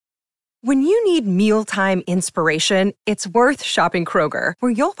When you need mealtime inspiration, it's worth shopping Kroger,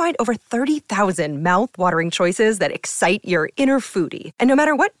 where you'll find over 30,000 mouth-watering choices that excite your inner foodie. And no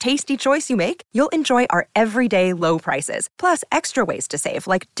matter what tasty choice you make, you'll enjoy our everyday low prices, plus extra ways to save,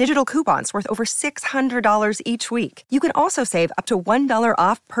 like digital coupons worth over $600 each week. You can also save up to $1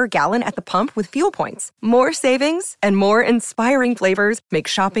 off per gallon at the pump with fuel points. More savings and more inspiring flavors make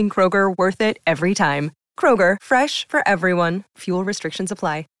shopping Kroger worth it every time. Kroger, fresh for everyone. Fuel restrictions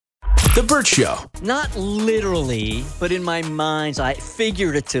apply. The Burt Show. Not literally, but in my mind's eye,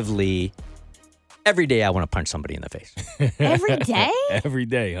 figuratively, every day I want to punch somebody in the face. Every day? Every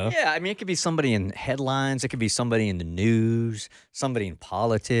day, huh? Yeah, I mean, it could be somebody in headlines. It could be somebody in the news, somebody in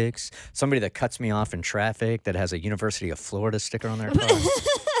politics, somebody that cuts me off in traffic that has a University of Florida sticker on their car.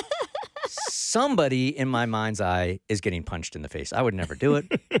 Somebody in my mind's eye is getting punched in the face. I would never do it.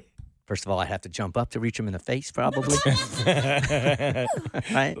 First of all, I'd have to jump up to reach him in the face, probably.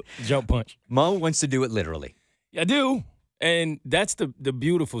 Right? Jump punch. Mo wants to do it literally. I do. And that's the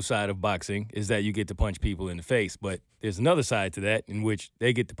beautiful side of boxing is that you get to punch people in the face. But there's another side to that in which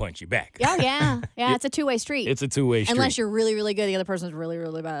they get to punch you back. Oh, yeah. Yeah, it's a two-way street. It's a two-way street. Unless you're really, really good, the other person's really,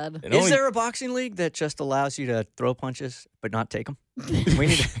 really bad. Is there a boxing league that just allows you to throw punches but not take them? We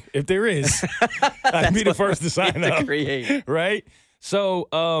need to, if there is, I'd be the first to sign up. Create. Right? So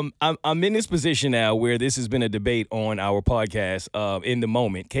I'm in this position now where this has been a debate on our podcast in the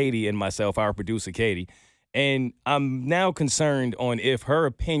moment, Katie and myself, our producer, Katie. And I'm now concerned on if her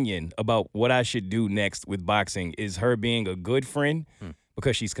opinion about what I should do next with boxing is her being a good friend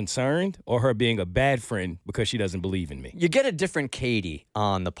because she's concerned or her being a bad friend because she doesn't believe in me. You get a different Katie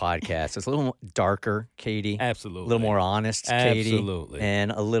on the podcast. It's a little darker Katie. Absolutely. A little more honest Katie. Absolutely.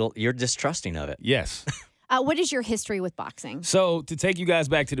 And a little, you're distrusting of it. Yes. What is your history with boxing? So to take you guys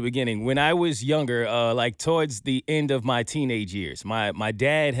back to the beginning, when I was younger, like towards the end of my teenage years, my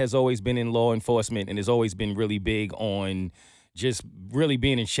dad has always been in law enforcement and has always been really big on just really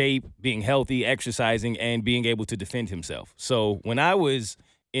being in shape, being healthy, exercising, and being able to defend himself. So when I was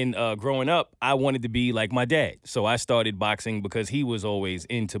growing up, I wanted to be like my dad. So I started boxing because he was always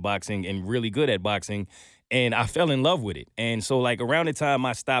into boxing and really good at boxing. And I fell in love with it. And so, like, around the time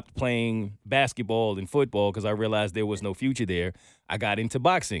I stopped playing basketball and football because I realized there was no future there, I got into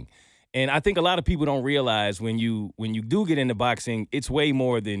boxing. And I think a lot of people don't realize when you do get into boxing, it's way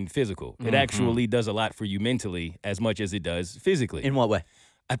more than physical. It actually does a lot for you mentally as much as it does physically. In what way?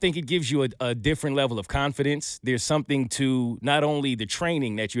 I think it gives you a different level of confidence. There's something to not only the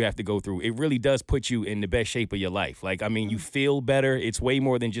training that you have to go through, it really does put you in the best shape of your life. Like, I mean, you feel better. It's way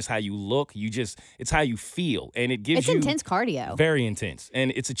more than just how you look. It's how you feel. And it gives you... It's intense cardio. Very intense.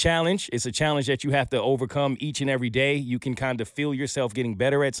 And it's a challenge. It's a challenge that you have to overcome each and every day. You can kind of feel yourself getting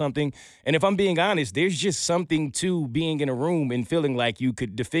better at something. And if I'm being honest, there's just something to being in a room and feeling like you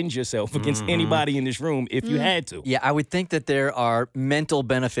could defend yourself against anybody in this room if you had to. Yeah, I would think that there are mental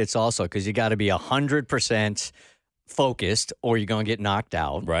benefits also because you got to be 100% focused or you're going to get knocked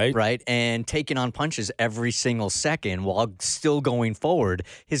out. Right. And taking on punches every single second while still going forward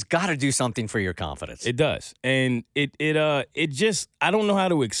has got to do something for your confidence. It does. And it just, I don't know how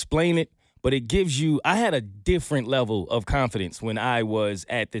to explain it, but it gives you, I had a different level of confidence when I was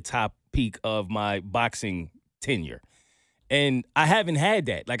at the top peak of my boxing tenure. And I haven't had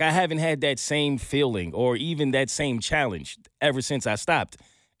that. Like, I haven't had that same feeling or even that same challenge ever since I stopped.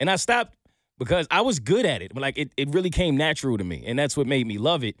 And I stopped because I was good at it. Like, it really came natural to me, and that's what made me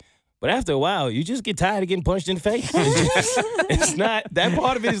love it. But after a while, you just get tired of getting punched in the face. It's not, that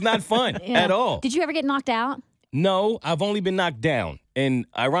part of it is not fun at all. Did you ever get knocked out? No, I've only been knocked down. And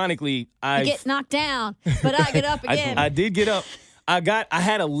ironically, You get knocked down, but I get up again. I did get up. I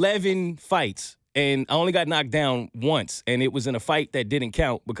had 11 fights. And I only got knocked down once, and it was in a fight that didn't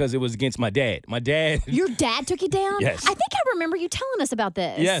count because it was against my dad. My dad. Your dad took you down? Yes. I think I remember you telling us about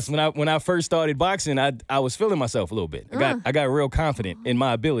this. Yes. When I first started boxing, I was feeling myself a little bit. I got real confident in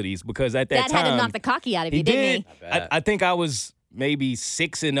my abilities because at that time Dad had to knock the cocky out of you, didn't he? I think I was maybe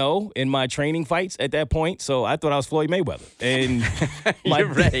 6-0 in my training fights at that point, so I thought I was Floyd Mayweather. And You're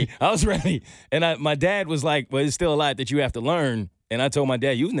ready. I was ready. And my dad was like, "Well, there's still a lot that you have to learn." And I told my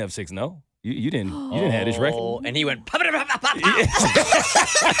dad, "You was never 6-0. You didn't have this record." And he went, He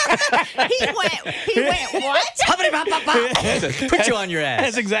went what? put you on your ass.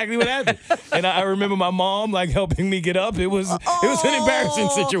 That's exactly what happened. And I remember my mom like helping me get up. It was an embarrassing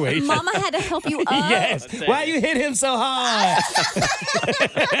situation. Mama had to help you up. Yes. Why you hit him so hard?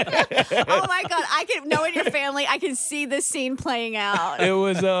 Oh my God! Knowing your family, I can see this scene playing out.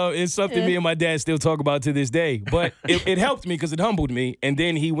 It's something me and my dad still talk about to this day. But it helped me because it humbled me. And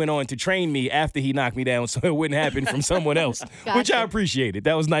then he went on to train train me after he knocked me down so it wouldn't happen from someone else, which I appreciated.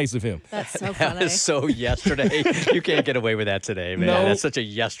 That was nice of him. That's so funny. That is so yesterday. You can't get away with that today, man. No. That's such a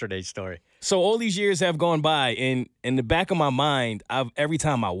yesterday story. So all these years have gone by, and in the back of my mind, every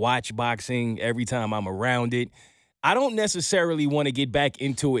time I watch boxing, every time I'm around it, I don't necessarily want to get back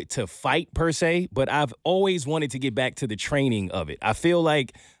into it to fight per se, but I've always wanted to get back to the training of it. I feel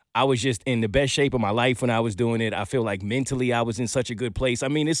like I was just in the best shape of my life when I was doing it. I feel like mentally I was in such a good place. I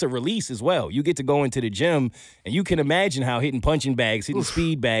mean, it's a release as well. You get to go into the gym, and you can imagine how hitting punching bags, hitting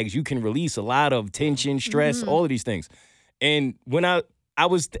speed bags, you can release a lot of tension, stress, all of these things. And when I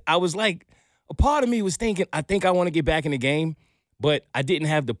was like, a part of me was thinking, I think I want to get back in the game, but I didn't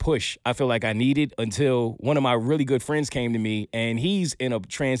have the push I feel like I needed until one of my really good friends came to me, and he's in a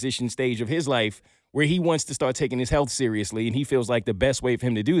transition stage of his life where he wants to start taking his health seriously, and he feels like the best way for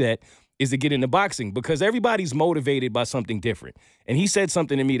him to do that is to get into boxing because everybody's motivated by something different. And he said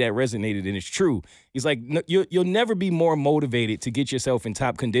something to me that resonated, and it's true. He's like, you'll never be more motivated to get yourself in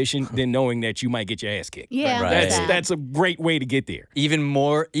top condition than knowing that you might get your ass kicked. Yeah, Right. That's a great way to get there.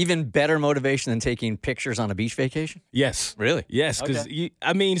 Even better motivation than taking pictures on a beach vacation? Yes. Really? Yes, because,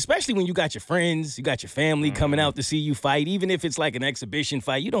 especially when you got your friends, you got your family coming out to see you fight, even if it's like an exhibition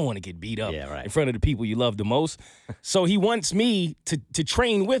fight, you don't want to get beat up in front of the people you love the most. So he wants me to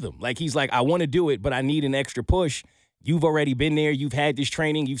train with him. Like, he's like, I want to do it, but I need an extra push. You've already been there. You've had this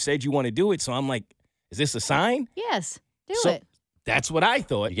training. You've said you want to do it. So I'm like, is this a sign? Yes, do So it. that's what I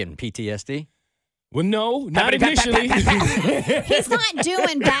thought. You getting PTSD? Well, no, not initially. He's not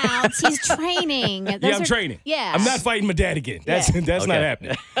doing bouts. He's training. I'm training. Yeah. I'm not fighting my dad again. That's not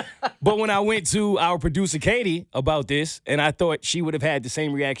happening. But when I went to our producer, Katie, about this, and I thought she would have had the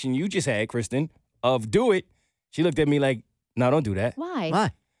same reaction you just had, Kristen, of do it, she looked at me like, no, don't do that.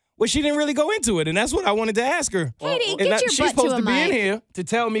 Why? Well, she didn't really go into it, and that's what I wanted to ask her. Katie, And get your she's butt supposed to a to be in mic. here to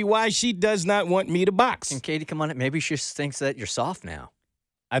tell me why she does not want me to box. And Katie, come on. Maybe she just thinks that you're soft now.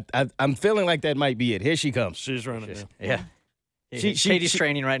 I'm feeling like that might be it. Here she comes. She's running. Yeah. Katie's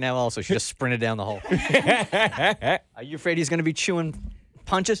training right now also. She just sprinted down the hall. Are you afraid he's going to be chewing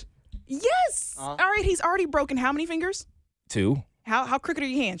punches? Yes. All right, he's already broken how many fingers? 2. How crooked are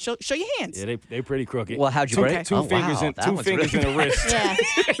your hands? Show your hands. Yeah, they're pretty crooked. Well, how'd you break it? Two fingers in a wrist. Yeah.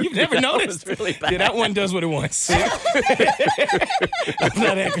 You've never noticed? really bad. Yeah, that one does what it wants. I've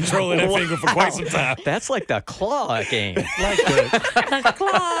not had control of that finger for quite some time. That's like the claw game. It's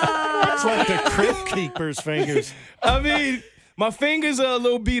like the Crypt Keeper's fingers. I mean, my fingers are a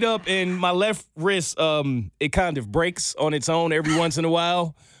little beat up, and my left wrist, it kind of breaks on its own every once in a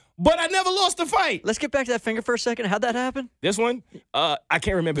while. But I never lost a fight. Let's get back to that finger for a second. How'd that happen? This one, I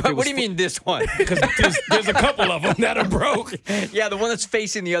can't remember if it was. What do you mean this one? Because there's a couple of them that are broke. Yeah, the one that's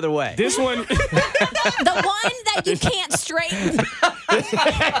facing the other way. This one, The one that you can't straighten.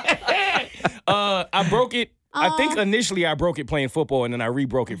 I broke it. I think initially I broke it playing football, and then I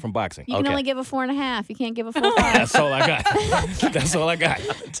re-broke it from boxing. You can only give a 4.5. You can't give a 4.5. That's all I got. That's all I got.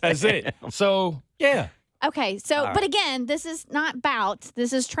 That's it. So, yeah. Okay, so but again, this is not bouts.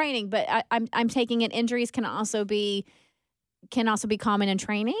 This is training. But I'm taking it. Injuries can also be common in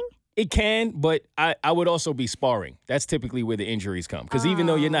training. It can, but I would also be sparring. That's typically where the injuries come. Because even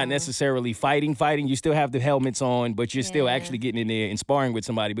though you're not necessarily fighting, you still have the helmets on, but you're still actually getting in there and sparring with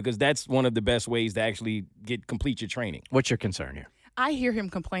somebody because that's one of the best ways to actually complete your training. What's your concern here? I hear him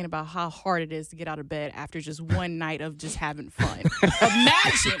complain about how hard it is to get out of bed after just one night of just having fun.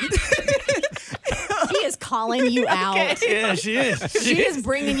 Imagine. She is calling you out. Yeah, she is. She is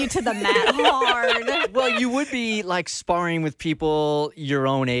bringing you to the mat hard. Well, you would be like sparring with people your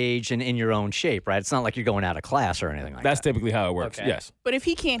own age and in your own shape, right? It's not like you're going out of class or anything like That's that. typically how it works, Okay. yes. But if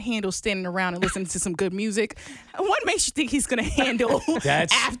he can't handle standing around and listening to some good music, what makes you think he's going to handle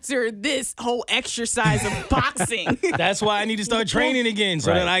after this whole exercise of boxing? That's why I need to start training again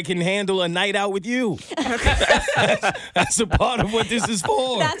so that I can handle a night out with you. That's a part of what this is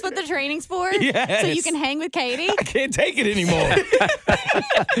for. That's what the training's for? Yes. So you can hang with Katie? I can't take it anymore.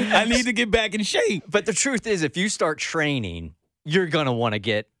 I need to get back in shape. But the truth is, if you start training, you're going to want to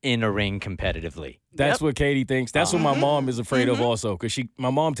get in a ring competitively. That's what Katie thinks. That's what my mom is afraid of also because my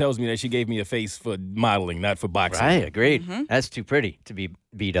mom tells me that she gave me a face for modeling, not for boxing. Right, agreed. That's too pretty to be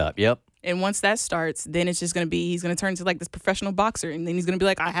beat up. Yep. And once that starts, then it's just going to be, he's going to turn into like this professional boxer. And then he's going to be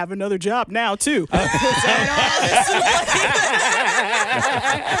like, I have another job now, too.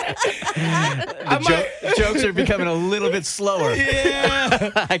 Jokes are becoming a little bit slower.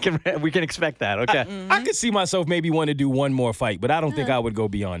 Yeah. We can expect that. Okay. I could see myself maybe want to do one more fight, but I don't think I would go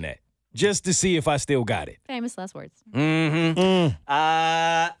beyond that. just to see if I still got it. Famous last words.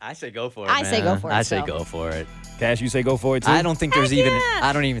 I say go for it. I say go for it, I say so. go for it. Cash, you say go for it too? I don't think there's Heck even. yeah.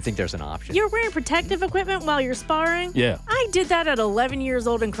 I don't even think there's an option. You're wearing protective equipment while you're sparring? Yeah. I did that at 11 years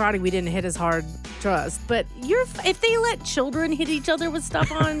old in karate. We didn't hit as hard, trust. But if they let children hit each other with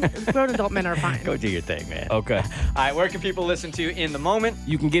stuff on, grown adult men are fine. Go do your thing, man. Okay. All right, where can people listen to In the Moment?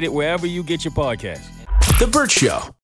 You can get it wherever you get your podcast. The Burt Show.